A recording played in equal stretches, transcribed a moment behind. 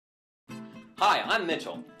Hi, I'm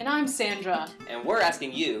Mitchell. And I'm Sandra. And we're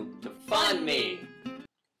asking you to fund me.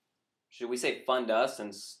 Should we say fund us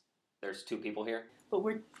since there's two people here? But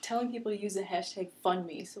we're telling people to use the hashtag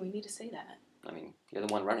FundMe, so we need to say that. I mean, you're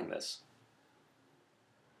the one running this.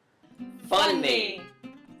 Fund me!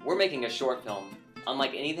 We're making a short film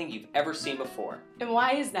unlike anything you've ever seen before. And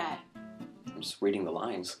why is that? I'm just reading the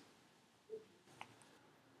lines.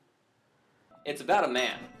 It's about a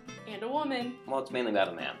man. And a woman. Well, it's mainly about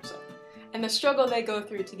a man, so. And the struggle they go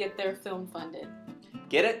through to get their film funded.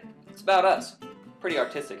 Get it? It's about us. Pretty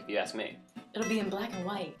artistic, if you ask me. It'll be in black and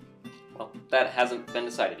white. Well, that hasn't been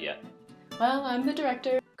decided yet. Well, I'm the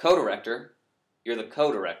director. Co-director? You're the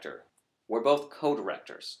co-director. We're both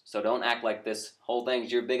co-directors, so don't act like this whole thing's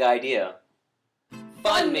your big idea.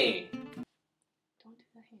 Fund me! Don't do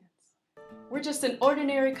the hands. We're just an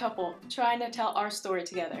ordinary couple trying to tell our story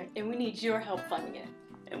together, and we need your help funding it.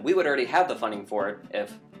 And we would already have the funding for it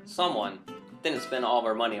if someone didn't spend all of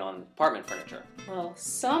our money on apartment furniture. Well,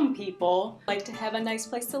 some people like to have a nice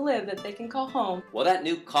place to live that they can call home. Well, that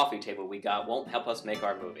new coffee table we got won't help us make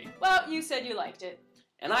our movie. Well, you said you liked it.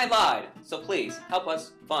 And I lied, so please help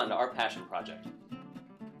us fund our passion project.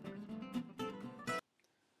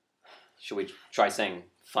 Should we try saying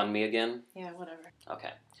fund me again? Yeah, whatever.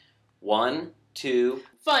 Okay. 1, 2...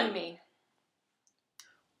 Fund me.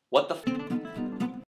 What the f...